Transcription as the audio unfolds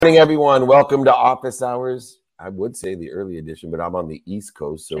Morning, everyone. Welcome to Office Hours. I would say the early edition, but I'm on the East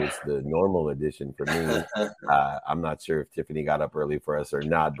Coast, so it's the normal edition for me. I'm not sure if Tiffany got up early for us or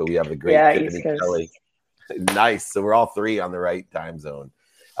not, but we have the great Tiffany Kelly. Nice. So we're all three on the right time zone.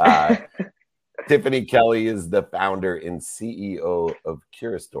 Tiffany Kelly is the founder and CEO of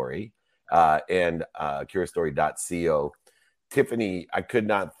CuraStory and curastory.co. Tiffany, I could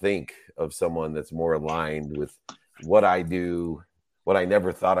not think of someone that's more aligned with what I do, what I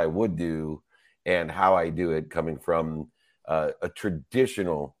never thought I would do, and how I do it, coming from a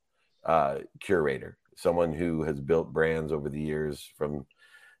traditional curator, someone who has built brands over the years from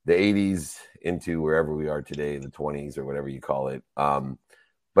the 80s into wherever we are today, the 20s or whatever you call it.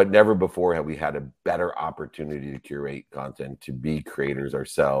 But never before have we had a better opportunity to curate content, to be creators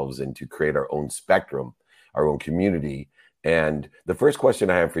ourselves, and to create our own spectrum, our own community. And the first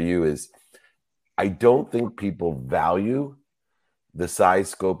question I have for you is, I don't think people value the size,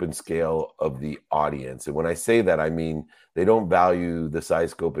 scope, and scale of the audience. And when I say that, I mean they don't value the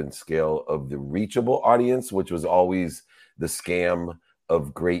size, scope, and scale of the reachable audience, which was always the scam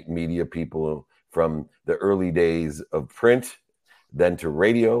of great media people from the early days of print, then to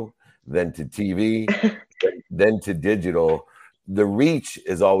radio, then to TV, then to digital. The reach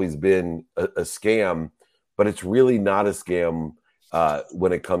has always been a scam, but it's really not a scam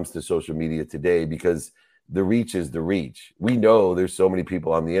when it comes to social media today, because the reach is the reach. We know there's so many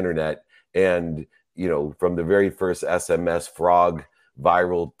people on the internet, and from the very first SMS frog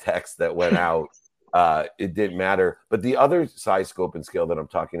viral text that went out, it didn't matter. But the other size, scope, and scale that I'm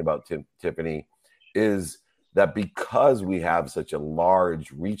talking about, Tiffany, is that because we have such a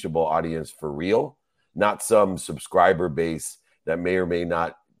large reachable audience for real, not some subscriber base that may or may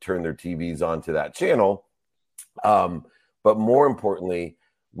not turn their TVs onto that channel, but more importantly,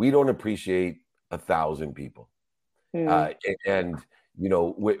 we don't appreciate 1,000 people. Where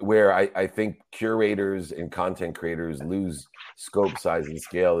I think curators and content creators lose scope, size, and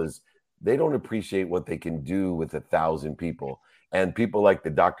scale is they don't appreciate what they can do with 1,000 people. And people like the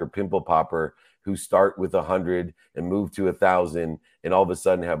Dr. Pimple Popper, who start with 100 and move to 1,000 and all of a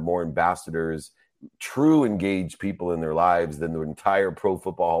sudden have more ambassadors, true engaged people in their lives than the entire Pro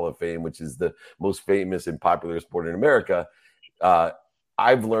Football Hall of Fame, which is the most famous and popular sport in America.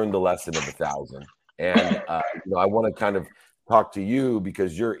 I've learned the lesson of 1,000. And, I want to kind of talk to you,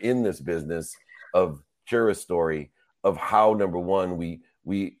 because you're in this business of CuraStory, of how, number one,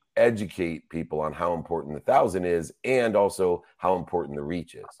 we educate people on how important 1,000 is, and also how important the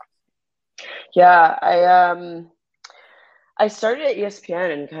reach is. Yeah, I started at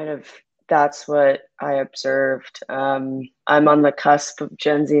ESPN, and kind of that's what I observed. I'm on the cusp of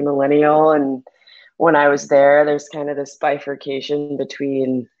Gen Z millennial, and when I was there, there's kind of this bifurcation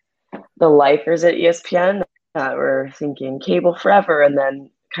between the lifers at ESPN that were thinking cable forever, and then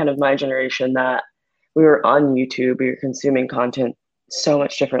kind of my generation that we were on YouTube, we were consuming content so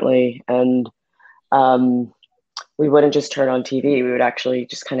much differently, and we wouldn't just turn on TV. We would actually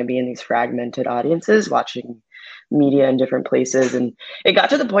just kind of be in these fragmented audiences watching media in different places. And it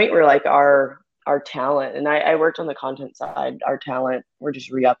got to the point where like our talent, and I worked on the content side, our talent were just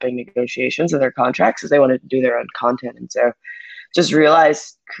re-upping negotiations of their contracts because they wanted to do their own content. And so just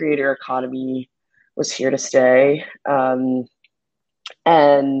realized creator economy was here to stay. And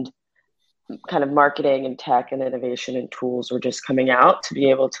kind of marketing and tech and innovation and tools were just coming out to be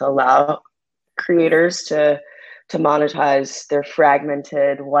able to allow creators to monetize their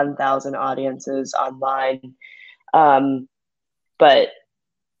fragmented 1,000 audiences online. But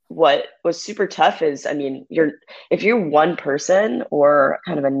what was super tough is, if you're one person or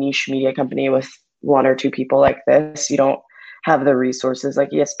kind of a niche media company with one or two people like this, you don't have the resources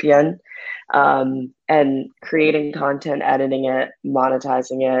like ESPN, and creating content, editing it,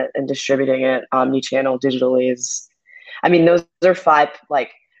 monetizing it, and distributing it omni-channel digitally is, those are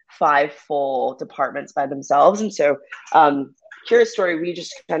five full departments by themselves. And so CuraStory, we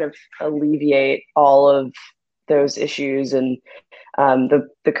just kind of alleviate all of those issues, and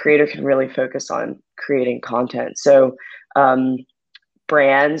the creator can really focus on creating content. So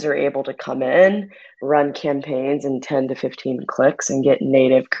brands are able to come in, run campaigns in 10 to 15 clicks, and get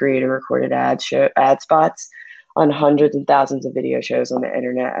native creator recorded ad spots on hundreds and thousands of video shows on the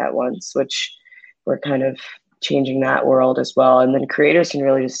internet at once, which we're kind of changing that world as well. And then creators can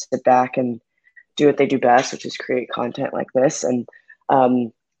really just sit back and do what they do best, which is create content like this, and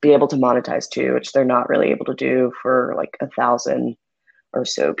be able to monetize too, which they're not really able to do for like 1,000 or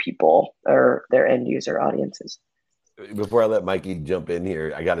so people or their end user audiences. Before I let Mikey jump in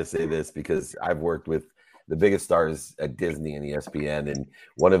here, I got to say this, because I've worked with the biggest stars at Disney and ESPN. And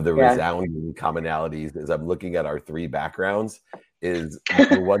one of the Yeah. resounding commonalities is I'm looking at our three backgrounds is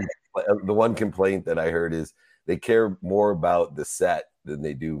the one complaint that I heard is they care more about the set than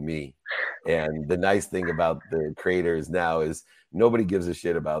they do me. And the nice thing about the creators now is nobody gives a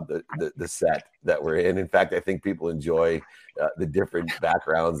shit about the set that we're in. In fact, I think people enjoy the different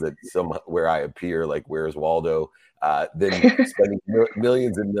backgrounds that where I appear, like Where's Waldo, than spending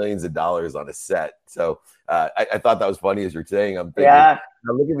millions and millions of dollars on a set. So I thought that was funny as you're saying. I'm thinking, now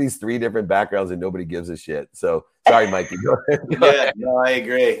look at these three different backgrounds and nobody gives a shit. So sorry, Mikey. Go ahead. No, I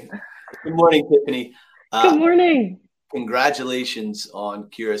agree. Good morning, Tiffany. Good morning. Congratulations on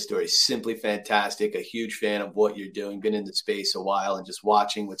Curious Story. Simply fantastic. A huge fan of what you're doing. Been in the space a while and just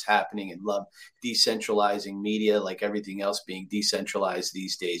watching what's happening and love decentralizing media, like everything else being decentralized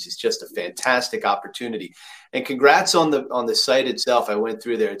these days. It's just a fantastic opportunity. And congrats on the site itself. I went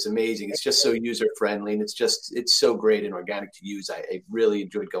through there. It's amazing. It's just so user friendly and it's so great and organic to use. I really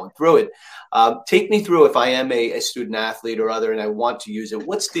enjoyed going through it. Take me through, if I am a student athlete or other and I want to use it,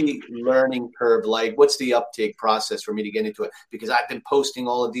 what's the learning curve like? What's the uptake process for me to get into it? Because I've been posting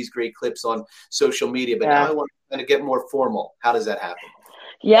all of these great clips on social media, but now I want to kind of get more formal. How does that happen?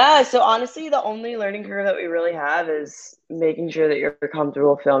 Yeah, so honestly, the only learning curve that we really have is making sure that you're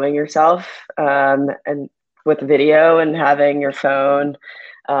comfortable filming yourself and with video and having your phone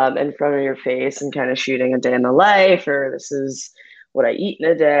in front of your face and kind of shooting a day in the life, or this is what I eat in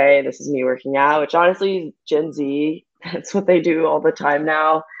a day, this is me working out, which honestly, Gen Z, that's what they do all the time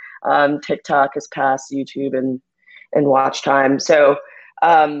now. TikTok has passed YouTube and watch time. So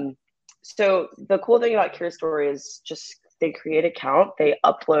the cool thing about Curious Story is just they create an account, they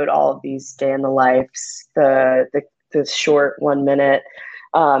upload all of these day in the lives, the short 1 minute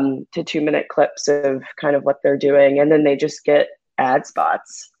to 2 minute clips of kind of what they're doing, and then they just get ad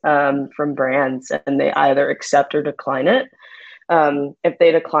spots from brands, and they either accept or decline it. If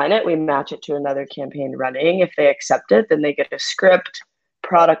they decline it, we match it to another campaign running. If they accept it, then they get a script,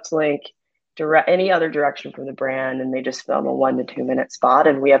 product link, any other direction from the brand, and they just film a 1 to 2 minute spot.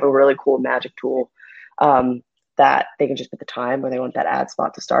 And we have a really cool magic tool that they can just put the time where they want that ad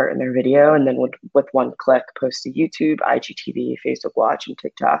spot to start in their video, and then with one click post to YouTube, IGTV, Facebook Watch, and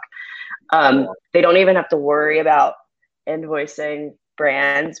TikTok. They don't even have to worry about invoicing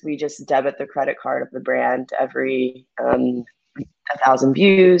brands. We just debit the credit card of the brand every 1,000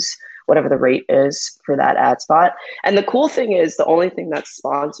 views, whatever the rate is for that ad spot. And the cool thing is the only thing that's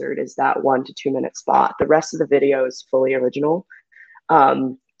sponsored is that 1 to 2 minute spot. The rest of the video is fully original.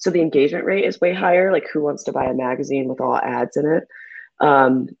 So the engagement rate is way higher. Like, who wants to buy a magazine with all ads in it?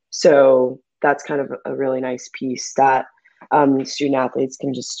 So that's kind of a really nice piece that student athletes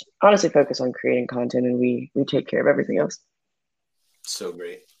can just honestly focus on creating content, and we take care of everything else. So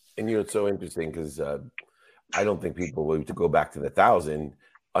great. And it's so interesting because I don't think people will, to go back to the 1,000,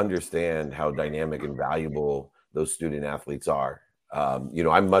 understand how dynamic and valuable those student athletes are.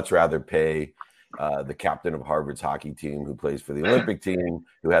 I'd much rather pay the captain of Harvard's hockey team who plays for the Olympic team,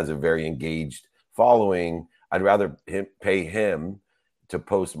 who has a very engaged following. I'd rather pay him to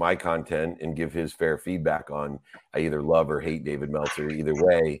post my content and give his fair feedback on I either love or hate David Meltzer. Either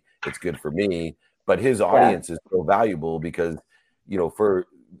way, it's good for me. But his audience is so valuable because, for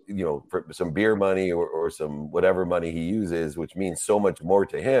some beer money or some whatever money he uses, which means so much more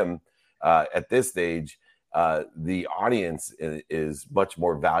to him at this stage, the audience is much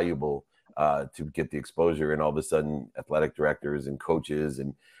more valuable to get the exposure. And all of a sudden, athletic directors and coaches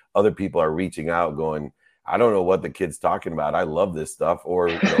and other people are reaching out going, I don't know what the kid's talking about. I love this stuff. Or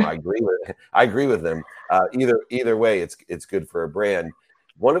I agree with them. Either way, it's good for a brand.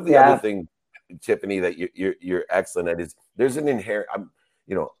 One of the other things, Tiffany, that you're excellent at is there's an inherent.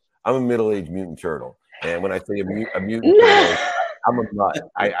 I'm a middle-aged mutant turtle, and when I say a mutant turtle, I'm a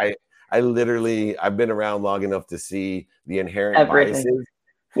nut. I literally I've been around long enough to see the inherent biases.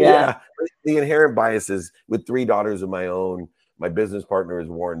 Yeah, the inherent biases with 3 daughters of my own. My business partner is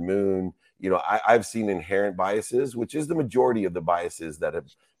Warren Moon. I've seen inherent biases, which is the majority of the biases that have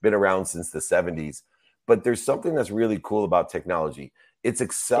been around since the 70s. But there's something that's really cool about technology. It's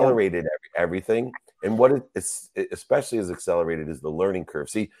accelerated everything. And what it especially is accelerated is the learning curve.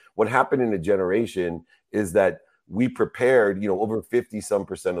 See, what happened in a generation is that we prepared, over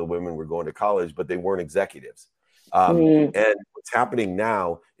 50% of the women were going to college, but they weren't executives. And what's happening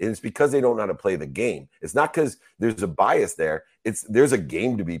now is because they don't know how to play the game. It's not because there's a bias there. There's a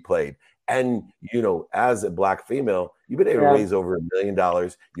game to be played. And, as a Black female, you've been able to raise over $1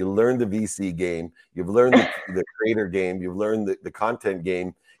 million. You learned the VC game. You've learned the creator game. You've learned the content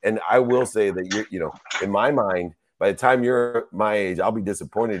game. And I will say that in my mind, by the time you're my age, I'll be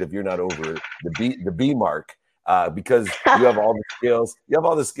disappointed if you're not over the B mark, because you have all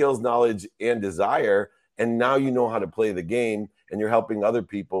the skills, knowledge, and desire, and now you know how to play the game, and you're helping other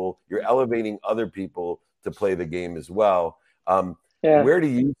people. You're elevating other people to play the game as well. Where do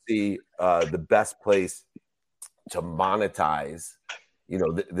you see the best place to monetize,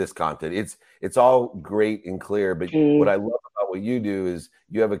 this content? It's all great and clear, but what I love about what you do is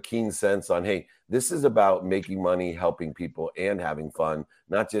you have a keen sense on, hey, this is about making money, helping people, and having fun,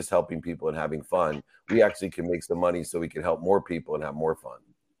 not just helping people and having fun. We actually can make some money so we can help more people and have more fun.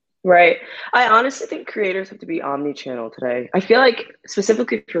 Right. I honestly think creators have to be omni-channel today. I feel like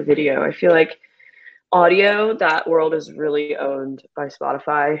specifically for video, I feel like audio, that world is really owned by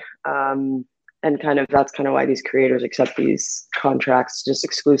Spotify. And that's kind of why these creators accept these contracts to just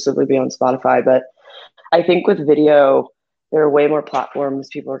exclusively be on Spotify. But I think with video, there are way more platforms.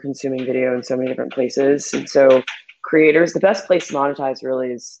 People are consuming video in so many different places. And so creators, the best place to monetize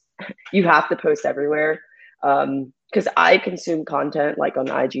really is you have to post everywhere. Because I consume content like on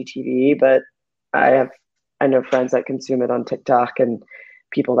IGTV, but I know friends that consume it on TikTok and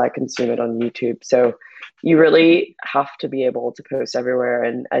people that consume it on YouTube. So you really have to be able to post everywhere.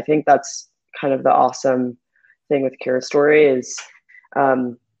 And I think that's kind of the awesome thing with Cura Story is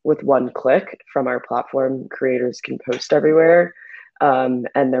with one click from our platform, creators can post everywhere, and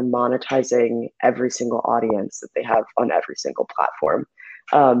they're monetizing every single audience that they have on every single platform.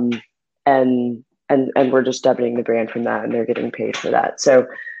 And we're just debiting the brand from that, and they're getting paid for that. So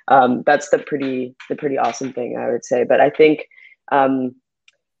that's the pretty awesome thing, I would say. But I think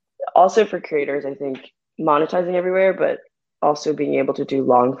also for creators, I think monetizing everywhere, but also being able to do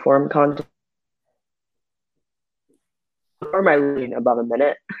long form content, or my lean above a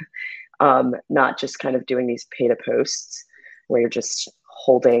minute, not just kind of doing these pay to posts where you're just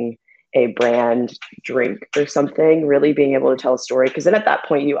holding a brand drink or something, really being able to tell a story. Because then at that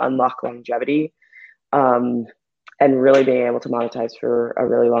point you unlock longevity, and really being able to monetize for a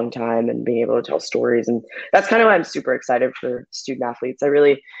really long time and being able to tell stories. And that's kind of why I'm super excited for student athletes. I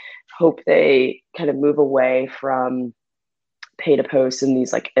really hope they kind of move away from pay to post in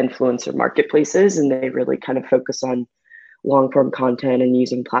these like influencer marketplaces, and they really kind of focus on long form content and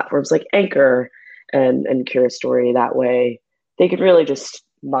using platforms like Anchor and Cura Story. That way they could really just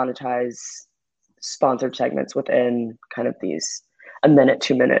monetize sponsored segments within kind of these 1 minute,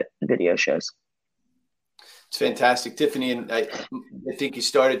 2 minute video shows. It's fantastic, Tiffany. And I think you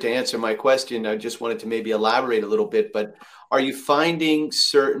started to answer my question. I just wanted to maybe elaborate a little bit, but are you finding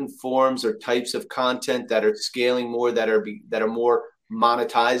certain forms or types of content that are scaling more, that are more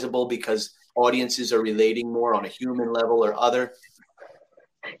monetizable because audiences are relating more on a human level or other?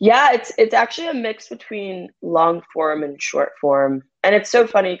 Yeah, it's actually a mix between long form and short form. And it's so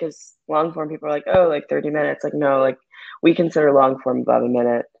funny because long form people are like, oh, like 30 minutes. Like, no, like we consider long form above a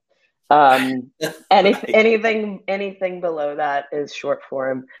minute. Anything below that is short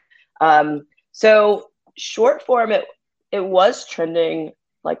form. So short form, it was trending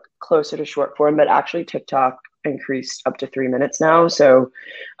like closer to short form, but actually TikTok increased up to 3 minutes now. So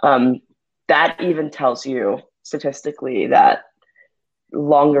that even tells you statistically that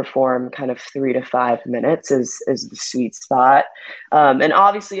longer form, kind of 3 to 5 minutes is the sweet spot. And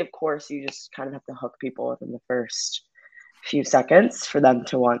obviously, of course, you just kind of have to hook people within the first few seconds for them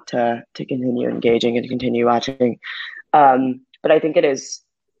to want to continue engaging and continue watching. But I think it is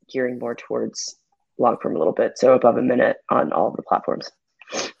gearing more towards long form a little bit. So above a minute on all of the platforms.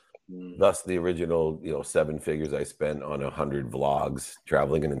 Thus the original, 7 figures I spent on 100 vlogs,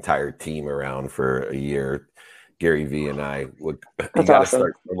 traveling an entire team around for a year. Gary V and I you got to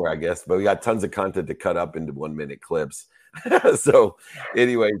start somewhere, I guess, but we got tons of content to cut up into 1 minute clips. So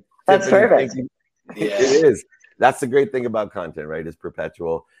anyway, that's Tiffany, perfect. It is. That's the great thing about content, right? It's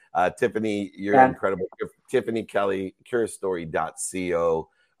perpetual. Tiffany, you're incredible. Tiffany Kelly, curastory.co,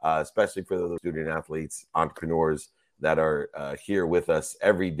 especially for those student athletes, entrepreneurs that are here with us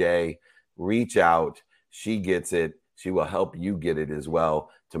every day. Reach out. She gets it. She will help you get it as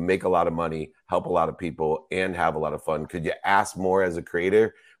well, to make a lot of money, help a lot of people, and have a lot of fun. Could you ask more as a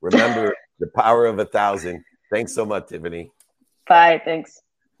creator? Remember the power of 1,000. Thanks so much, Tiffany. Bye. Thanks.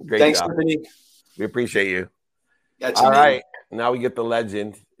 Thanks, Tiffany. We appreciate you. That's all amazing. Right. Now we get the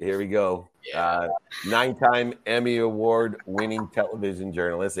legend. Here we go. 9-time Emmy Award winning television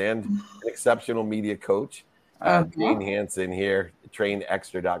journalist and an exceptional media coach. Jane Hanson here,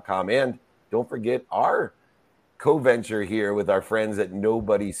 trainextra.com. And don't forget our co-venture here with our friends at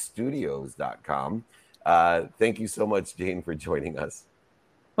nobodystudios.com. Thank you so much, Jane, for joining us.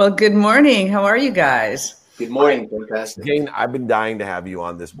 Well, good morning. How are you guys? Good morning. Fantastic. Jane, I've been dying to have you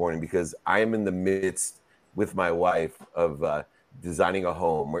on this morning because I am in the midst with my wife of designing a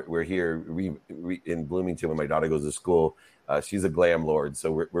home. We're here in Bloomington when my daughter goes to school. She's a glam lord,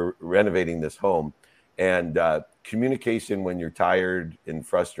 so we're renovating this home. And communication when you're tired and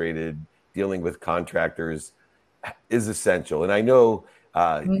frustrated, dealing with contractors is essential. And I know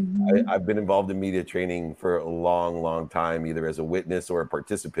I've been involved in media training for a long, long time, either as a witness or a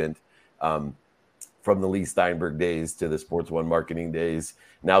participant, from the Lee Steinberg days to the Sports One marketing days,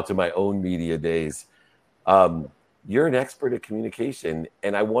 now to my own media days. You're an expert at communication,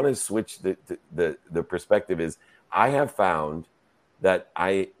 and I want to switch the perspective. Is I have found that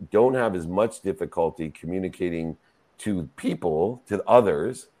I don't have as much difficulty communicating to people, to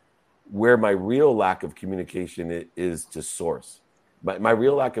others, where my real lack of communication is to source. My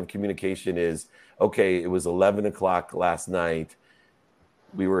real lack of communication is, okay, it was 11 o'clock last night.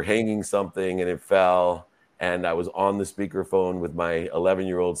 We were hanging something and it fell. And I was on the speakerphone with my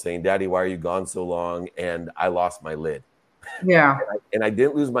 11-year-old saying, Daddy, why are you gone so long? And I lost my lid. Yeah. And I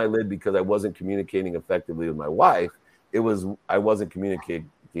didn't lose my lid because I wasn't communicating effectively with my wife. I wasn't communicating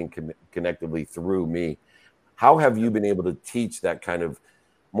connectively through me. How have you been able to teach that kind of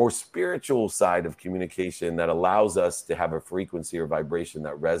more spiritual side of communication that allows us to have a frequency or vibration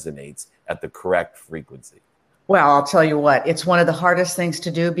that resonates at the correct frequency? Well, I'll tell you what, it's one of the hardest things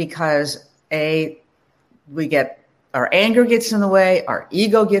to do because our anger gets in the way, our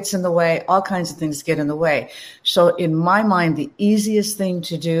ego gets in the way, all kinds of things get in the way. So in my mind, the easiest thing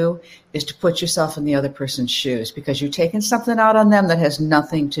to do is to put yourself in the other person's shoes, because you're taking something out on them that has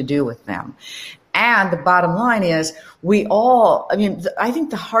nothing to do with them. And the bottom line is I think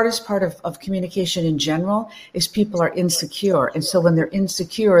the hardest part of communication in general is people are insecure. And so when they're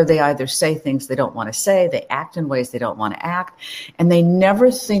insecure, they either say things they don't want to say, they act in ways they don't want to act, and they never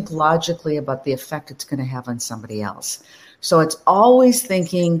think logically about the effect it's going to have on somebody else. So it's always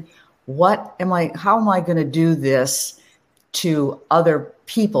thinking, how am I going to do this to other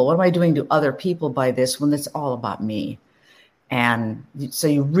people? What am I doing to other people by this when it's all about me? And so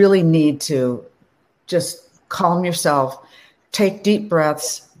you really need to just calm yourself, take deep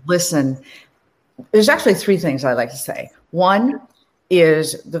breaths, listen. There's actually three things I like to say. One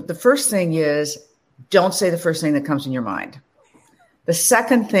is the first thing is don't say the first thing that comes in your mind. The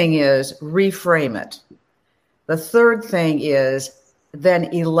second thing is reframe it. The third thing is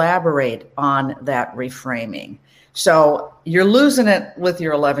then elaborate on that reframing. So you're losing it with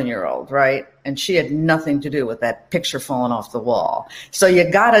your 11-year-old, right? And she had nothing to do with that picture falling off the wall. So you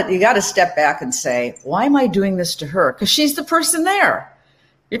gotta step back and say, why am I doing this to her? Because she's the person there.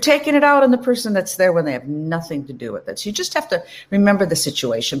 You're taking it out on the person that's there when they have nothing to do with it. So you just have to remember the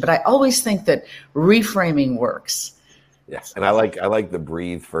situation. But I always think that reframing works. Yes, and I like the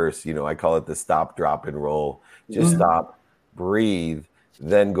breathe first. I call it the stop, drop, and roll. Just stop, breathe,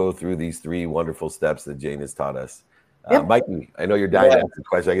 then go through these three wonderful steps that Jane has taught us. Yep. Mikey, I know you're dying to ask the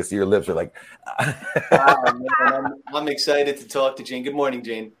question. I can see your lips are like. I'm excited to talk to Jane. Good morning,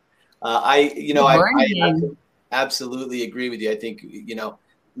 Jane. I absolutely agree with you. I think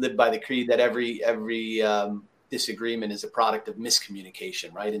live by the creed that every disagreement is a product of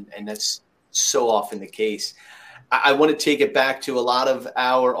miscommunication, right? And that's so often the case. I want to take it back to a lot of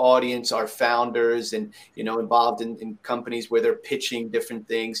our audience, our founders, and involved in companies where they're pitching different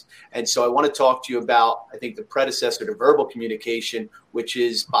things. And so I want to talk to you about, I think, the predecessor to verbal communication, which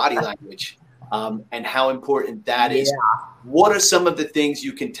is body language, and how important that is. What are some of the things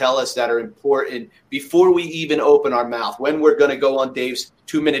you can tell us that are important before we even open our mouth? When we're going to go on Dave's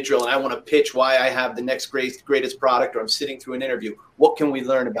 2-minute drill and I want to pitch why I have the next greatest product, or I'm sitting through an interview, what can we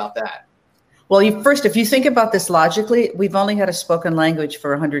learn about that? Well, if you think about this logically, we've only had a spoken language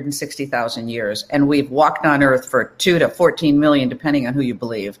for 160,000 years, and we've walked on Earth for 2 to 14 million, depending on who you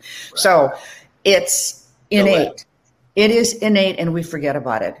believe. Right. So it's innate. It is innate, and we forget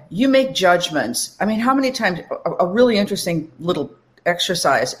about it. You make judgments. I mean, how many times a really interesting little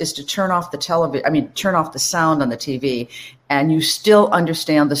exercise is to turn off turn off the sound on the TV, and you still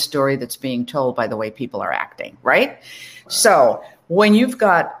understand the story that's being told by the way people are acting, right? So when you've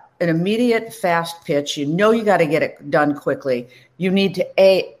got an immediate fast pitch, you got to get it done quickly. You need to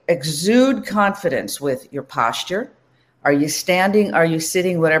exude confidence with your posture. Are you standing? Are you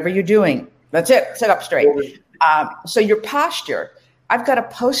sitting? Whatever you're doing. That's it. Sit up straight. So your posture. I've got a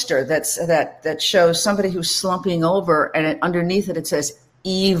poster that shows somebody who's slumping over, and underneath it says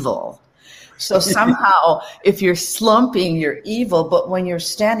evil. So somehow, if you're slumping, you're evil, but when you're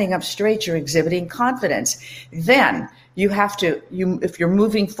standing up straight, you're exhibiting confidence. Then you have to, if you're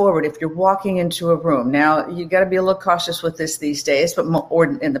moving forward, if you're walking into a room, now you got to be a little cautious with this these days, but or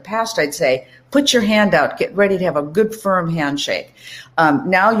in the past, I'd say, put your hand out, get ready to have a good firm handshake.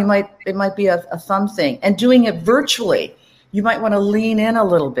 Now it might be a thumb thing, and doing it virtually, you might want to lean in a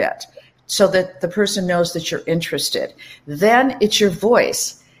little bit so that the person knows that you're interested. Then it's your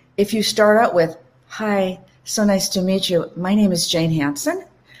voice. If you start out with, "Hi, so nice to meet you. My name is Jane Hanson,"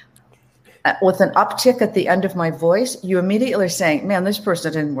 with an uptick at the end of my voice, you immediately are saying, "Man, this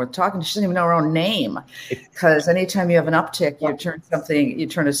person isn't worth talking to. She doesn't even know her own name." Because anytime you have an uptick, you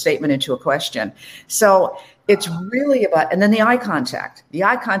turn a statement into a question. So it's really about, and then the eye contact. The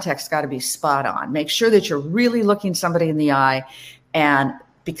eye contact's got to be spot on. Make sure that you're really looking somebody in the eye, and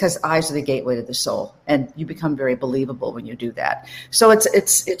because eyes are the gateway to the soul, and you become very believable when you do that. So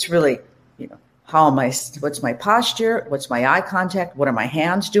it's really, what's my posture? What's my eye contact? What are my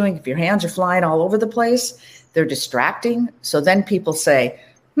hands doing? If your hands are flying all over the place, they're distracting. So then people say,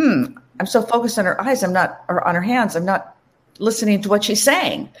 I'm so focused on her eyes, or on her hands, I'm not listening to what she's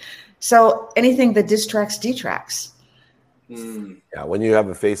saying. So anything that distracts, detracts. Yeah, when you have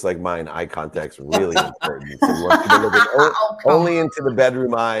a face like mine, eye contact's really important. So you want to look only into the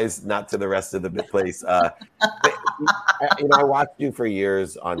bedroom eyes, not to the rest of the place. I watched you for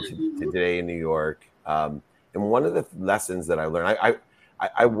years on Today in New York, and one of the lessons that I learned,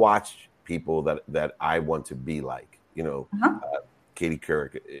 I watch people that I want to be like. Katie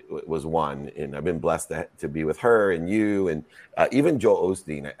Couric was one, and I've been blessed to be with her and you, and even Joel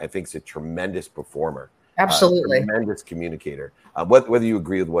Osteen. I think is a tremendous performer. Absolutely. Tremendous communicator. Whether you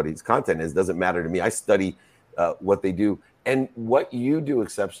agree with what his content is doesn't matter to me. I study what they do. And what you do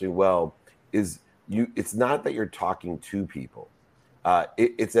exceptionally well is it's not that you're talking to people.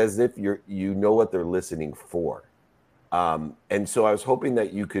 It's as if you know what they're listening for. And so I was hoping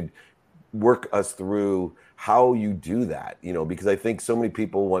that you could work us through how you do that, because I think so many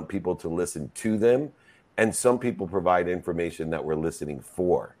people want people to listen to them, and some people provide information that we're listening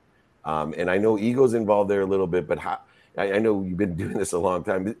for. And I know ego's involved there a little bit, but I know you've been doing this a long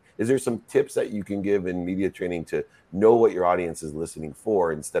time. Is there some tips that you can give in media training to know what your audience is listening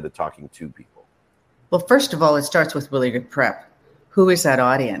for instead of talking to people? Well, first of all, it starts with really good prep. Who is that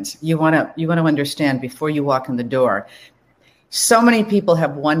audience? You want to understand before you walk in the door. So many people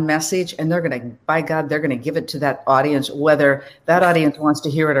have one message, and they're going to give it to that audience, whether that audience wants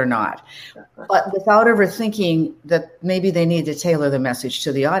to hear it or not. But without ever thinking that maybe they need to tailor the message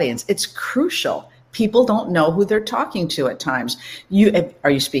to the audience. It's crucial. People don't know who they're talking to at times.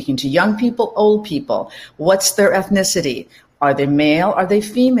 Are you speaking to young people, old people? What's their ethnicity? Are they male? Are they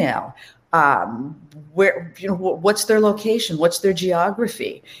female? What's their location? What's their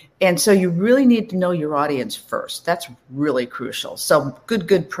geography? And so you really need to know your audience first. That's really crucial. So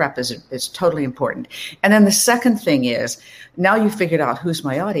good prep is totally important. And then the second thing is, now you've figured out who's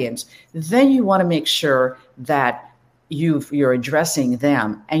my audience, then you want to make sure that you're addressing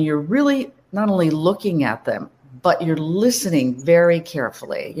them, and you're really not only looking at them, but you're listening very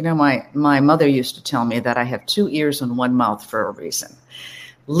carefully. My mother used to tell me that I have 2 ears and 1 mouth for a reason.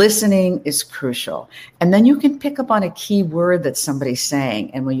 Listening is crucial. And then you can pick up on a key word that somebody's saying.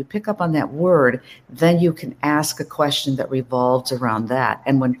 And when you pick up on that word, then you can ask a question that revolves around that.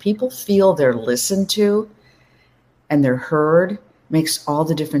 And when people feel they're listened to and they're heard, makes all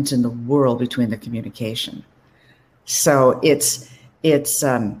the difference in the world between the communication. So it's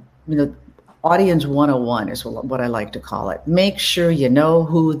audience 101 is what I like to call it. Make sure you know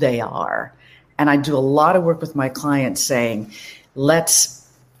who they are. And I do a lot of work with my clients saying, let's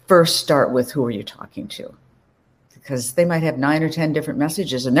first start with who are you talking to, because they might have 9 or 10 different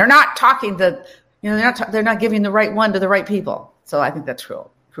messages, and they're not talking they're not giving the right one to the right people. So I think that's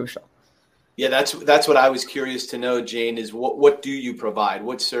crucial. Yeah, that's what I was curious to know, Jane, is what do you provide?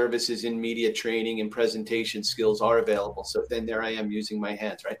 What services in media training and presentation skills are available? So then there I am using my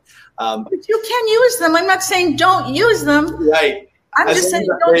hands, right? But you can use them. I'm not saying don't use them. Right. I'm just saying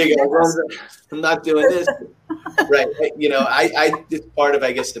don't use them. I'm not doing this. Right. It's part of,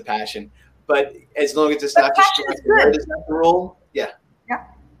 I guess, the passion. But as long as it's not distracting, is that the role? Yeah. Yeah.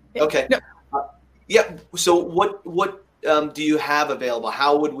 Okay. Yeah. So what do you have available?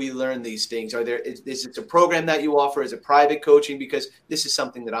 How would we learn these things? Is it a program that you offer? Is it private coaching? Because this is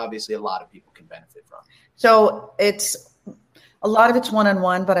something that obviously a lot of people can benefit from. So a lot of it's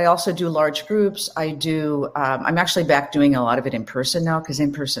one-on-one, but I also do large groups. I'm actually back doing a lot of it in person now, because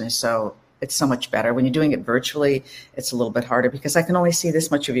in person it's so much better. When you're doing it virtually, it's a little bit harder because I can only see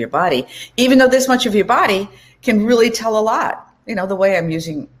this much of your body, even though this much of your body can really tell a lot. The way I'm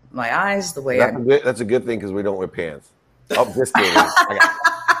using my eyes, the way that's a good thing because we don't wear pants. Oh, just kidding.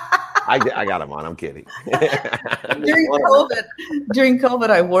 I got them on. I'm kidding. During COVID,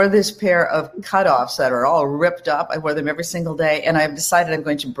 I wore this pair of cutoffs that are all ripped up. I wear them every single day, and I've decided I'm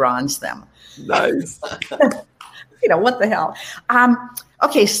going to bronze them. Nice. What the hell?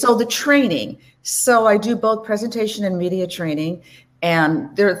 Okay, so the training. So I do both presentation and media training,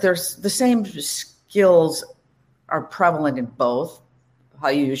 and there's the same skills are prevalent in both. How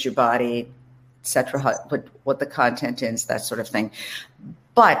you use your body, etc., what the content is, that sort of thing.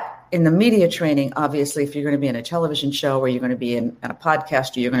 But in the media training, obviously, if you're going to be in a television show or you're going to be in a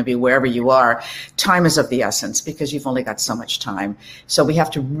podcast or you're going to be wherever you are, time is of the essence because you've only got so much time. So we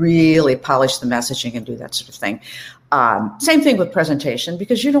have to really polish the messaging and do that sort of thing. Same thing with presentation,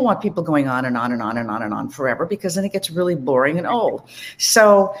 because you don't want people going on and on and on and on and on forever, because then it gets really boring and old.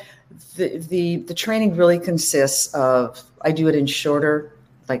 So the training really consists of, I do it in shorter,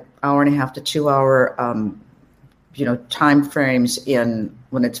 like hour and a half to 2 hour time frames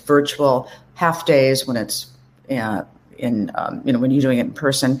when it's virtual, half days when it's when you're doing it in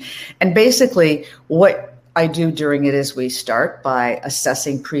person. And basically what I do during it is we start by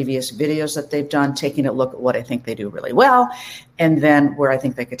assessing previous videos that they've done, taking a look at what I think they do really well, and then where I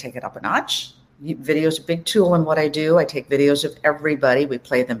think they could take it up a notch. Video is a big tool in what I do. I take videos of everybody, we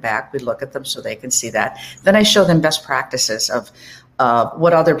play them back, we look at them so they can see that. Then I show them best practices of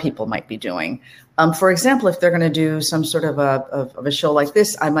what other people might be doing. For example, if they're going to do some sort of a show like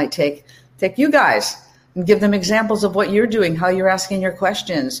this, I might take you guys and give them examples of what you're doing, how you're asking your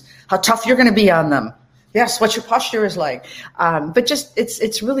questions, how tough you're going to be on them. Yes, what your posture is like. But just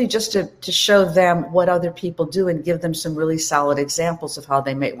it's really just to show them what other people do and give them some really solid examples of how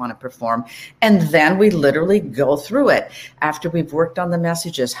they might want to perform. And then we literally go through it after we've worked on the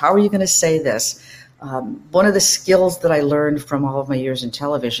messages. How are you going to say this? One of the skills that I learned from all of my years in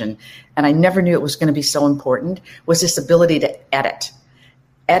television, and I never knew it was going to be so important, was this ability to edit.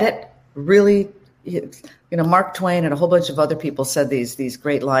 Edit really, Mark Twain and a whole bunch of other people said these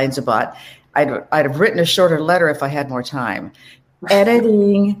great lines about, I'd have written a shorter letter if I had more time.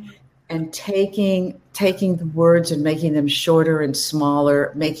 Editing and taking the words and making them shorter and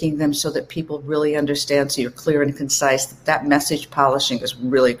smaller, making them so that people really understand, so you're clear and concise. That message polishing is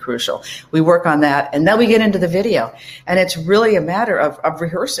really crucial. We work on that, and then we get into the video. And it's really a matter of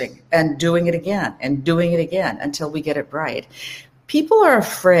rehearsing and doing it again until we get it right. People are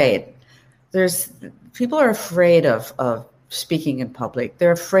afraid. People are afraid of speaking in public.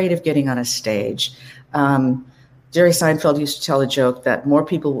 They're afraid of getting on a stage. Jerry Seinfeld used to tell a joke that more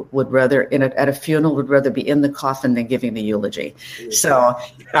people would rather, at a funeral, would rather be in the coffin than giving the eulogy. So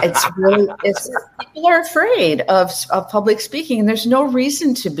people are afraid of public speaking, and there's no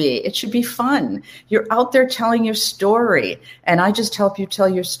reason to be. It should be fun. You're out there telling your story, and I just help you tell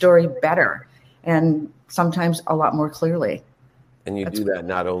your story better and sometimes a lot more clearly. And you do that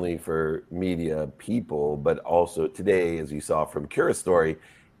not only for media people, but also today, as you saw from Curious Story,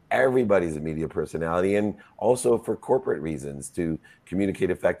 everybody's a media personality, and also for corporate reasons to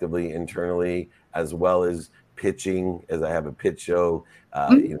communicate effectively internally, as well as pitching. As I have a pitch show,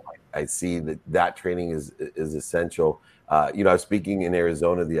 I see that training is essential. I was speaking in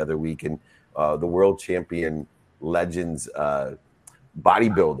Arizona the other week, and the world champion legends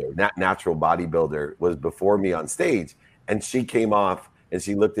bodybuilder, natural bodybuilder, was before me on stage, and she came off and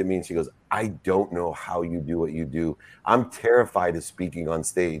she looked at me and she goes, I don't know how you do what you do. I'm terrified of speaking on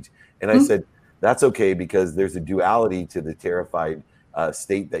stage. And I said, that's okay, because there's a duality to the terrified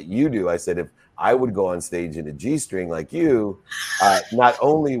state that you do. I said, if I would go on stage in a G-string like you, not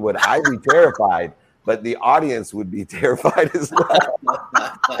only would I be terrified, but the audience would be terrified as well.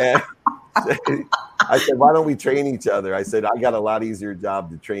 And I said, why don't we train each other? I said, I got a lot easier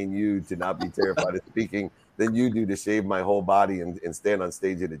job to train you to not be terrified of speaking than you do to shave my whole body and stand on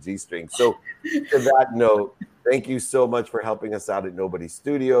stage in a G-string. So to that note, thank you so much for helping us out at Nobody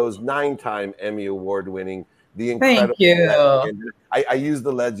Studios, 9-time Emmy Award winning, the incredible. Thank you. I use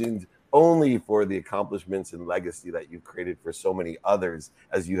the legend only for the accomplishments and legacy that you've created for so many others,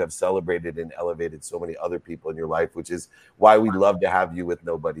 as you have celebrated and elevated so many other people in your life, which is why we love to have you with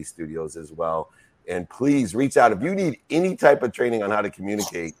Nobody Studios as well. And please reach out if you need any type of training on how to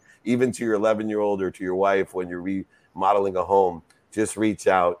communicate, even to your 11-year-old or to your wife when you're remodeling a home. Just reach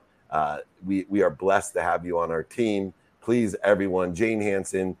out. We are blessed to have you on our team. Please, everyone, Jane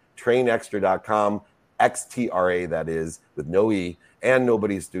Hanson, trainextra.com, XTRA, that is, with no E, and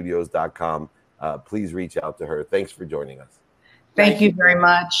nobodystudios.com. Please reach out to her. Thanks for joining us. Thank you very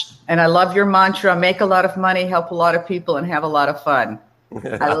much. And I love your mantra, make a lot of money, help a lot of people, and have a lot of fun.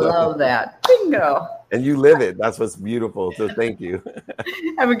 I love that. Bingo. And you live it. That's what's beautiful. So thank you.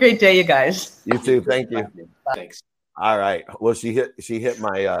 Have a great day, you guys. You too. Thank you. Thanks. All right. Well, she hit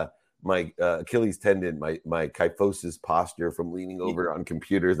my Achilles tendon, my kyphosis posture from leaning over on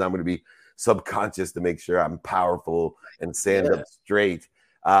computers. I'm going to be subconscious to make sure I'm powerful and stand up straight.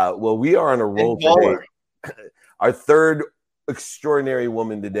 Well, we are on a roll today. Our third extraordinary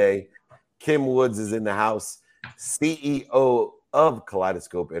woman today, Kim Woods, is in the house, CEO of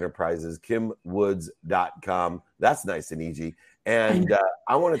Kaleidoscope Enterprises, kimwoods.com. That's nice and easy. And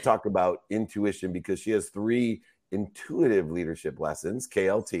I want to talk about intuition because she has 3 intuitive leadership lessons,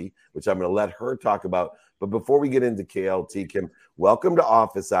 KLT, which I'm going to let her talk about. But before we get into KLT, Kim, welcome to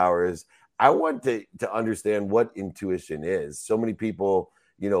Office Hours. I want to understand what intuition is. So many people,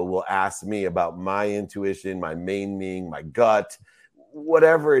 will ask me about my intuition, my main meaning, my gut,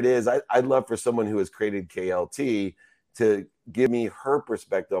 whatever it is. I'd love for someone who has created KLT to give me her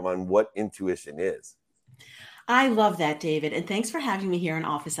perspective on what intuition is. I love that, David. And thanks for having me here in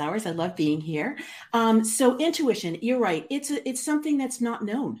Office Hours. I love being here. So intuition, you're right. It's something that's not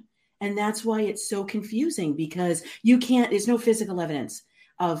known. And that's why it's so confusing, because there's no physical evidence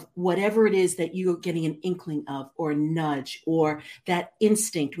of whatever it is that you're getting an inkling of, or a nudge, or that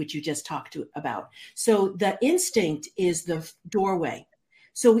instinct, which you just talked about. So the instinct is the doorway.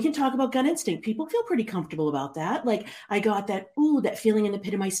 So we can talk about gut instinct. People feel pretty comfortable about that. Like, I got that feeling in the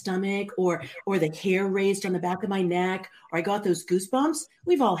pit of my stomach, or the hair raised on the back of my neck, or I got those goosebumps.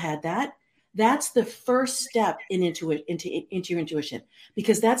 We've all had that. That's the first step into your intuition,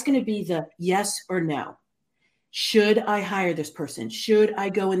 because that's going to be the yes or no. Should I hire this person? Should I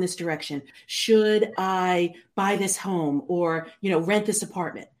go in this direction? Should I buy this home, or, rent this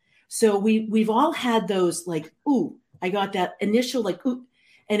apartment? So we've all had those, like, ooh, I got that initial, like, ooh.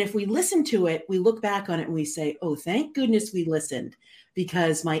 And if we listen to it, we look back on it and we say, oh, thank goodness we listened,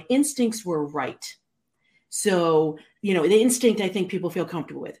 because my instincts were right. So, the instinct, I think people feel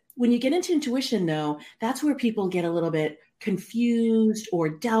comfortable with. When you get into intuition, though, that's where people get a little bit confused or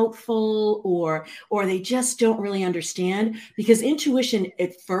doubtful, or they just don't really understand, because intuition,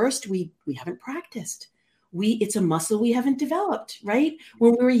 at first, we haven't practiced. It's a muscle we haven't developed, right?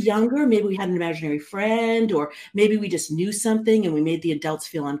 When we were younger, maybe we had an imaginary friend, or maybe we just knew something and we made the adults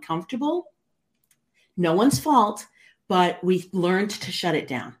feel uncomfortable. No one's fault, but we learned to shut it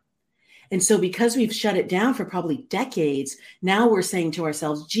down. And so because we've shut it down for probably decades, now we're saying to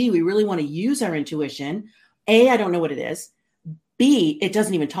ourselves, gee, we really want to use our intuition. A, I don't know what it is. B, it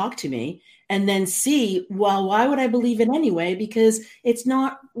doesn't even talk to me. And then C, well, why would I believe it anyway? Because it's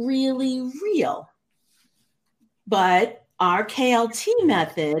not really real. But our KLT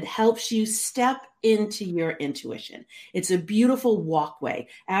method helps you step into your intuition. It's a beautiful walkway.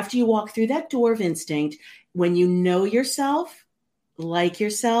 After you walk through that door of instinct, when you know yourself, like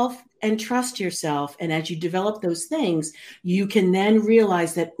yourself, and trust yourself, and as you develop those things, you can then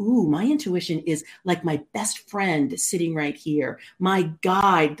realize that, ooh, my intuition is like my best friend sitting right here, my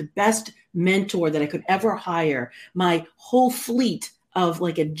guide, the best mentor that I could ever hire, my whole fleet of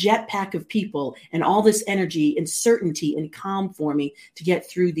like a jetpack of people, and all this energy and certainty and calm for me to get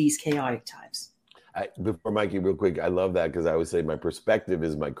through these chaotic times. Before Mikey, real quick, I love that, because I always say my perspective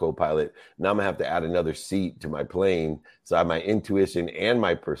is my co-pilot. Now I'm going to have to add another seat to my plane. So I have my intuition and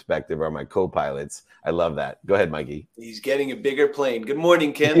my perspective are my co-pilots. I love that. Go ahead, Mikey. He's getting a bigger plane. Good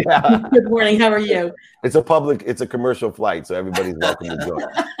morning, Kim. Yeah. Good morning. How are you? It's a commercial flight, so everybody's welcome to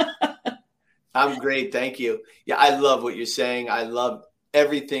join. I'm great. Thank you. Yeah, I love what you're saying. I love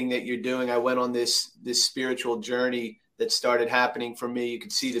everything that you're doing. I went on this spiritual journey that started happening for me. You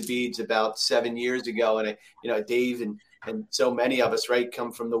could see the beads about 7 years ago. And Dave and so many of us, right,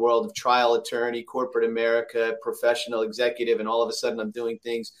 come from the world of trial attorney, corporate America, professional executive. And all of a sudden I'm doing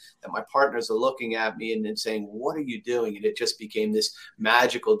things that my partners are looking at me and saying, what are you doing? And it just became this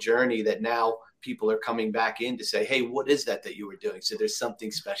magical journey that now people are coming back in to say, hey, what is that you were doing? So there's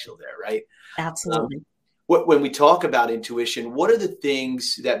something special there, right? Absolutely. When we talk about intuition, what are the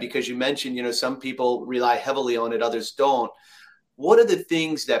things that, because you mentioned, some people rely heavily on it, others don't. What are the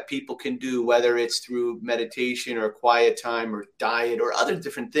things that people can do, whether it's through meditation or quiet time or diet or other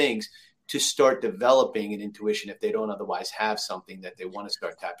different things, to start developing an intuition if they don't otherwise have something that they want to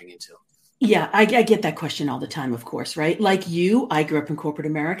start tapping into? Yeah, I get that question all the time, of course, right? Like you, I grew up in corporate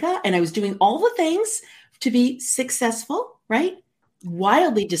America, and I was doing all the things to be successful, right?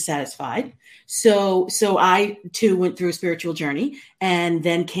 wildly dissatisfied. So I too went through a spiritual journey and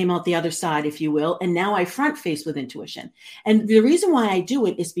then came out the other side, if you will. And now I front face with intuition. And the reason why I do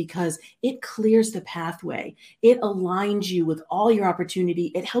it is because it clears the pathway. It aligns you with all your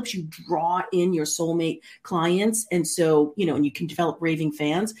opportunity. It helps you draw in your soulmate clients. And so, and you can develop raving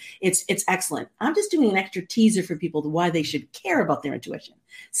fans. It's excellent. I'm just doing an extra teaser for people to why they should care about their intuition.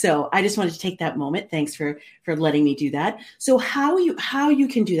 So I just wanted to take that moment. Thanks for letting me do that. So how you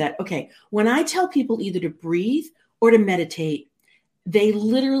can do that. Okay. When I tell people either to breathe or to meditate, they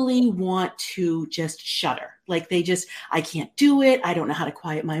literally want to just shudder. Like I can't do it. I don't know how to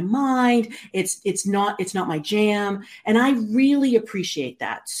quiet my mind. It's not my jam. And I really appreciate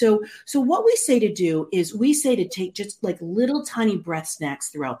that. So what we say to do is we say to take just like little tiny breath snacks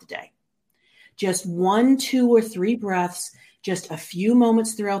throughout the day. Just 1, 2, or 3 breaths, just a few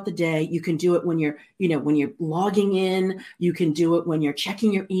moments throughout the day. You can do it when you're logging in. You can do it when you're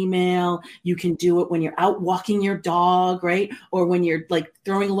checking your email. You can do it when you're out walking your dog, right? Or when you're like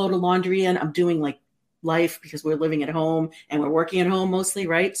throwing a load of laundry in. I'm doing like life because we're living at home and we're working at home mostly,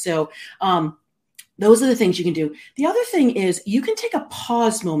 right? So those are the things you can do. The other thing is you can take a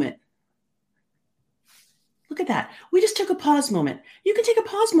pause moment. Look at that. We just took a pause moment. You can take a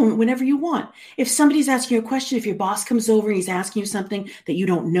pause moment whenever you want. If somebody's asking you a question, if your boss comes over and he's asking you something that you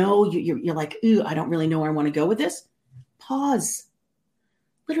don't know, you're like, ooh, I don't really know where I want to go with this. Pause.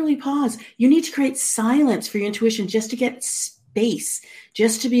 Literally pause. You need to create silence for your intuition just to get space,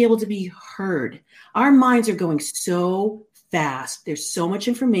 just to be able to be heard. Our minds are going so fast. There's so much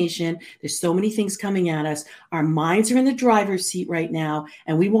information. There's so many things coming at us. Our minds are in the driver's seat right now.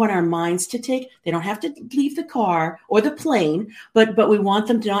 And we want our minds to they don't have to leave the car or the plane, but we want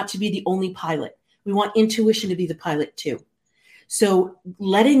them not to be the only pilot. We want intuition to be the pilot too. So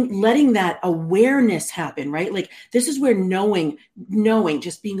letting that awareness happen, right? Like this is where knowing,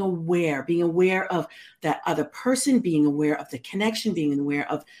 just being aware of that other person, being aware of the connection, being aware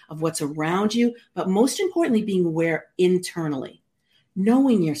of what's around you, but most importantly, being aware internally,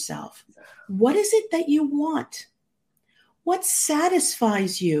 knowing yourself. What is it that you want? What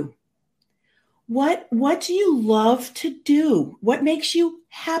satisfies you? What do you love to do? What makes you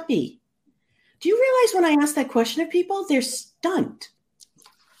happy? Do you realize when I ask that question of people, they're stunned.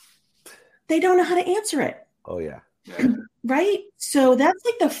 They don't know how to answer it. Oh, yeah. Right? So that's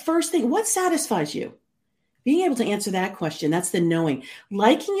like the first thing. What satisfies you? Being able to answer that question, that's the knowing.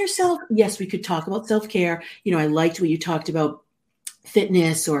 Liking yourself, yes, we could talk about self-care. I liked what you talked about,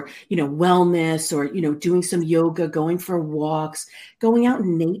 fitness or, wellness or, doing some yoga, going for walks, going out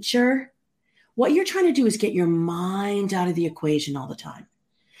in nature. What you're trying to do is get your mind out of the equation all the time.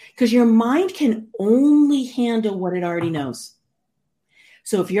 Because your mind can only handle what it already knows.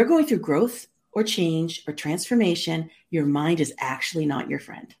 So if you're going through growth or change or transformation, your mind is actually not your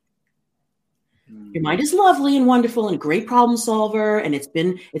friend. Your mind is lovely and wonderful and a great problem solver. And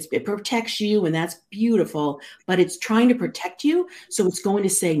it protects you and that's beautiful, but it's trying to protect you. So it's going to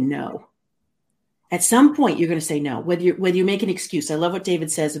say no. At some point, you're going to say no, whether you make an excuse. I love what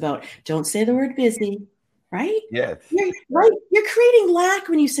David says about don't say the word busy. Right? Yes. You're creating lack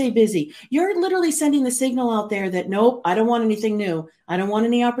when you say busy. You're literally sending the signal out there that, nope, I don't want anything new. I don't want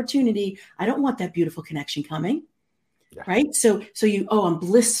any opportunity. I don't want that beautiful connection coming. Yeah. Right? So I'm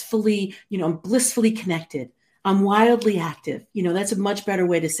blissfully connected. I'm wildly active. That's a much better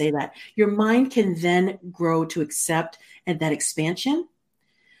way to say that. Your mind can then grow to accept and that expansion.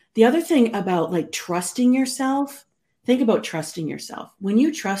 The other thing about like trusting yourself, think about trusting yourself. When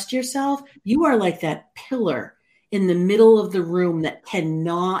you trust yourself, you are like that pillar in the middle of the room that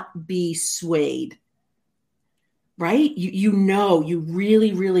cannot be swayed, right? You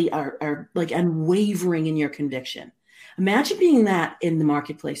really, really are like unwavering in your conviction. Imagine being that in the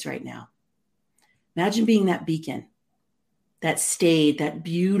marketplace right now. Imagine being that beacon, that stayed, that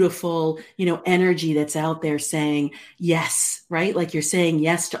beautiful, energy that's out there saying yes, right? Like you're saying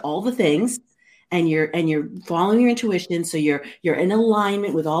yes to all the things. And you're following your intuition, so you're in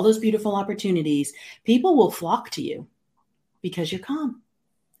alignment with all those beautiful opportunities. People will flock to you because you're calm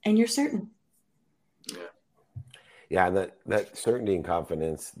and you're certain. Yeah, and that certainty and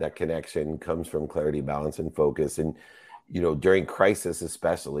confidence, that connection comes from clarity, balance, and focus. And during crisis,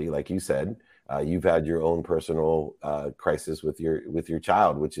 especially, like you said, you've had your own personal crisis with your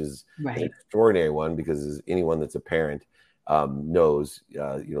child, which is an extraordinary one because as anyone that's a parent knows,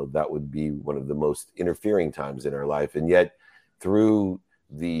 that would be one of the most interfering times in our life. And yet through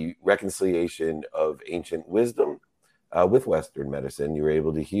the reconciliation of ancient wisdom with Western medicine, you were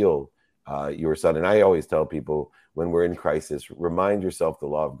able to heal your son. And I always tell people when we're in crisis, remind yourself the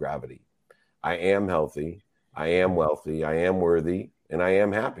law of gravity. I am healthy. I am wealthy. I am worthy. and I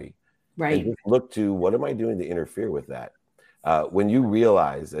am happy. Right. And just look to, what am I doing to interfere with that? When you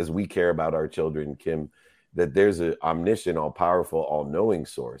realize, as we care about our children, Kim, that there's an omniscient, all-powerful, all-knowing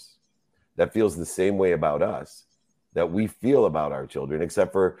source that feels the same way about us that we feel about our children,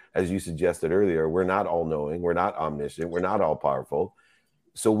 except for, as you suggested earlier, we're not all-knowing, we're not omniscient, we're not all-powerful.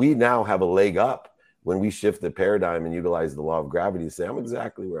 So we now have a leg up when we shift the paradigm and utilize the law of gravity to say, I'm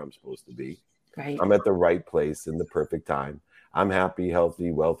exactly where I'm supposed to be. Right. I'm at the right place in the perfect time. I'm happy,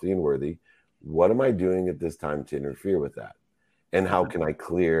 healthy, wealthy, and worthy. What am I doing at this time to interfere with that? And how can I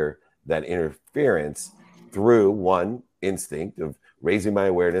clear that interference through, one, instinct of raising my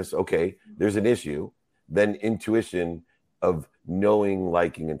awareness? Okay, there's an issue. Then intuition of knowing,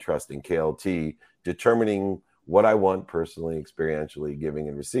 liking, and trusting, KLT, determining what I want personally, experientially, giving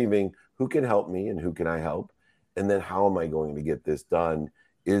and receiving, who can help me and who can I help? And then how am I going to get this done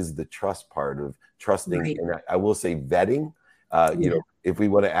is the trust part of trusting. Right. And I will say vetting. You know, if we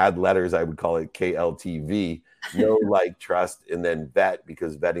want to add letters, I would call it KLTV, know, like, trust, and then vet,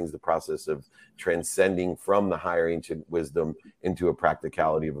 because vetting is the process of transcending from the higher ancient wisdom into a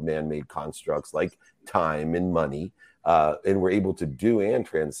practicality of man-made constructs like time and money. And we're able to do and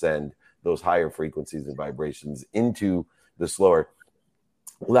transcend those higher frequencies and vibrations into the slower.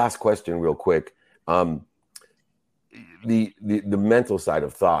 Last question real quick. The mental side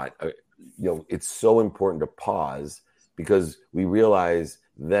of thought, you know, it's so important to pause, because we realize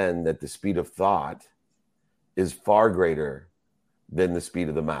then that the speed of thought is far greater than the speed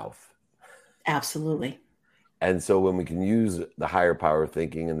of the mouth. Absolutely. And so when we can use the higher power of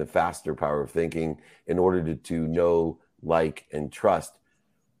thinking and the faster power of thinking in order to know, like, and trust,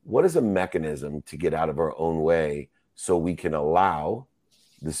 what is a mechanism to get out of our own way so we can allow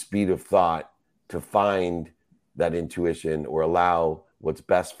the speed of thought to find that intuition, or allow what's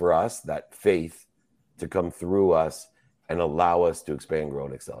best for us, that faith, to come through us and allow us to expand, grow,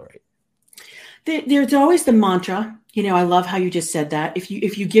 and accelerate? There's always the mantra. You know, I love how you just said that. If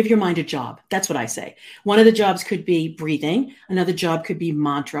you give your mind a job, that's what I say. One of the jobs could be breathing. Another job could be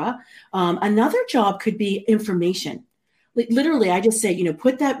mantra. Another job could be information. Like, literally, I just say, you know,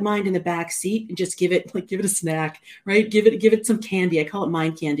 put that mind in the back seat and just give it a snack, right? Give it some candy. I call it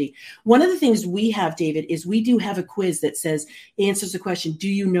mind candy. One of the things we have, David, is we do have a quiz that answers the question, do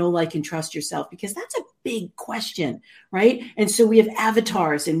you know, like, and trust yourself? Because that's a big question, right? And so we have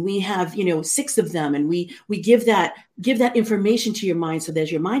avatars, and we have, you know, 6 of them, and we give that information to your mind, so that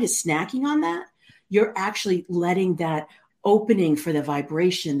as your mind is snacking on that, you're actually letting that opening for the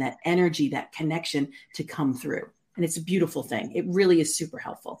vibration, that energy, that connection to come through. And it's a beautiful thing. It really is super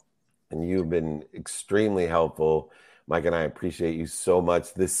helpful. And you've been extremely helpful, Mike, and I appreciate you so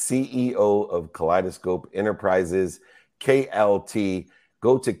much. The CEO of Kaleidoscope Enterprises, KLT.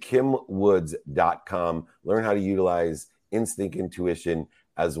 Go to kimwoods.com. Learn how to utilize instinct, intuition,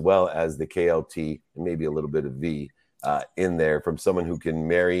 as well as the KLT, and maybe a little bit of V in there, from someone who can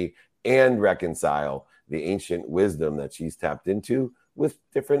marry and reconcile the ancient wisdom that she's tapped into with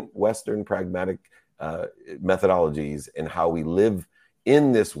different Western pragmatic methodologies, and how we live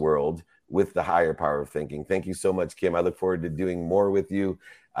in this world with the higher power of thinking. Thank you so much, Kim. I look forward to doing more with you.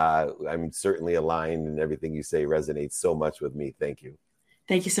 I'm certainly aligned, and everything you say resonates so much with me. Thank you.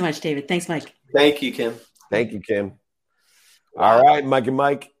 Thank you so much, David. Thanks, Mike. Thank you, Kim. Thank you, Kim. Wow. All right, Mike and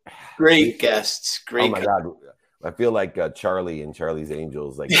Mike. Great guests. Great. Oh my God. I feel like Charlie and Charlie's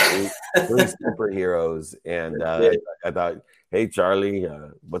Angels, like three superheroes. And I thought, hey, Charlie,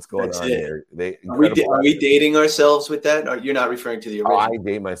 what's going on here? Are we dating ourselves with that? Or you're not referring to the original? I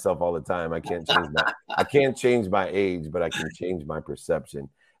date myself all the time. I can't change my age, but I can change my perception.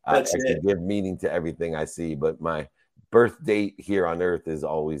 I can give meaning to everything I see, but my birth date here on Earth is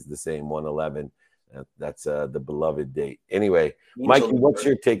always the same, 1/11. That's the beloved date. Anyway, Mikey, what's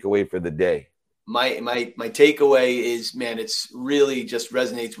your takeaway for the day? My takeaway is, man, it's really just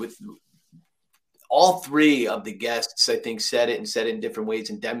resonates with all 3 of the guests. I think said it in different ways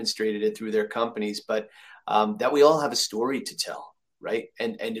and demonstrated it through their companies, but that we all have a story to tell, right?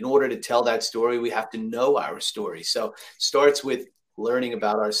 And in order to tell that story, we have to know our story. So it starts with learning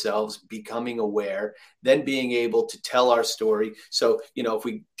about ourselves, becoming aware, then being able to tell our story. So, you know, if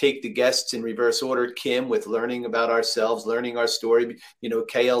we take the guests in reverse order, Kim with learning about ourselves, learning our story, you know,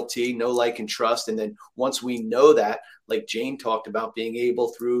 KLT, know, like, and trust. And then once we know that, like Jane talked about, being able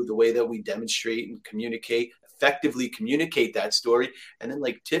through the way that we demonstrate and communicate, effectively communicate that story. And then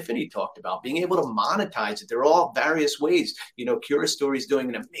like Tiffany talked about, being able to monetize it. There are all various ways. You know, Curious Story is doing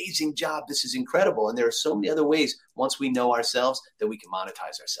an amazing job. This is incredible. And there are so many other ways, once we know ourselves, that we can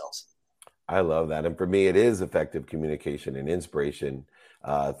monetize ourselves. I love that. And for me, it is effective communication and inspiration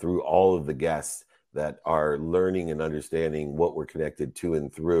through all of the guests that are learning and understanding what we're connected to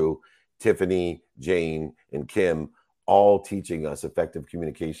and through. Tiffany, Jane, and Kim all teaching us effective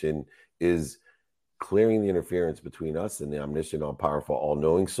communication is clearing the interference between us and the omniscient, all-powerful,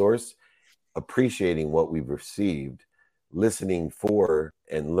 all-knowing source, appreciating what we've received, listening for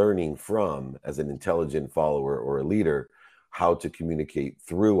and learning from, as an intelligent follower or a leader, how to communicate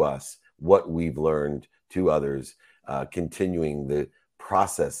through us what we've learned to others, continuing the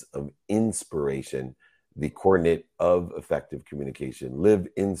process of inspiration, the coordinate of effective communication. Live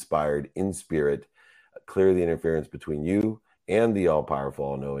inspired, in spirit, clear the interference between you and the all-powerful,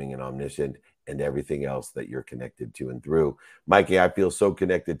 all-knowing, and omniscient, and everything else that you're connected to and through. Mikey, I feel so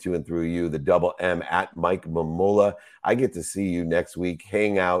connected to and through you. The double M at Mike Momola. I get to see you next week,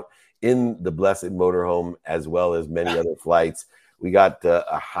 hang out in the blessed motorhome, as well as many other flights. We got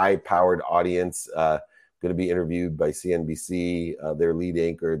a high-powered audience going to be interviewed by CNBC, their lead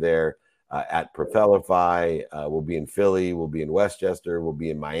anchor there at Propellerfy. We'll be in Philly. We'll be in Westchester. We'll be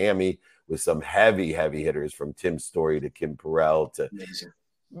in Miami with some heavy hitters, from Tim Story to Kim Perrell to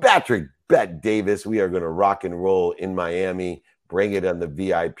Patrick Bet Davis. We are going to rock and roll in Miami, bring it on the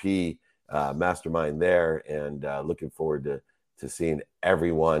VIP mastermind there, and looking forward to seeing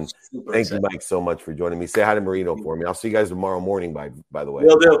everyone. Thank you, Mike, so much for joining me. Say hi to Marino for me. I'll see you guys tomorrow morning, by the way.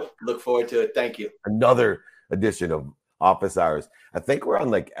 Will do. Look forward to it. Thank you. Another edition of Office Hours. I think we're on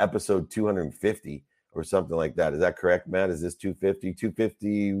like episode 250 or something like that. Is that correct, Matt? Is this 250?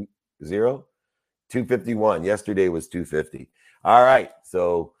 250? 251. Yesterday was 250. All right.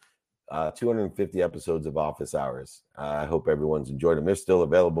 So 250 episodes of Office Hours. I hope everyone's enjoyed them. They're still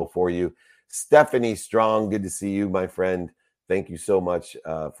available for you. Stephanie Strong, good to see you, my friend. Thank you so much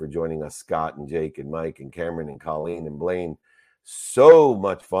for joining us, Scott and Jake and Mike and Cameron and Colleen and Blaine. So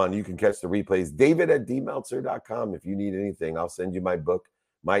much fun. You can catch the replays. David@dmeltzer.com. If you need anything, I'll send you my book,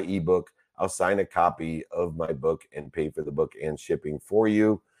 my ebook. I'll sign a copy of my book and pay for the book and shipping for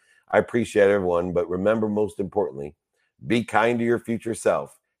you. I appreciate everyone, but remember, most importantly, be kind to your future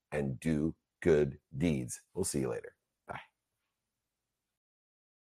self and do good deeds. We'll see you later.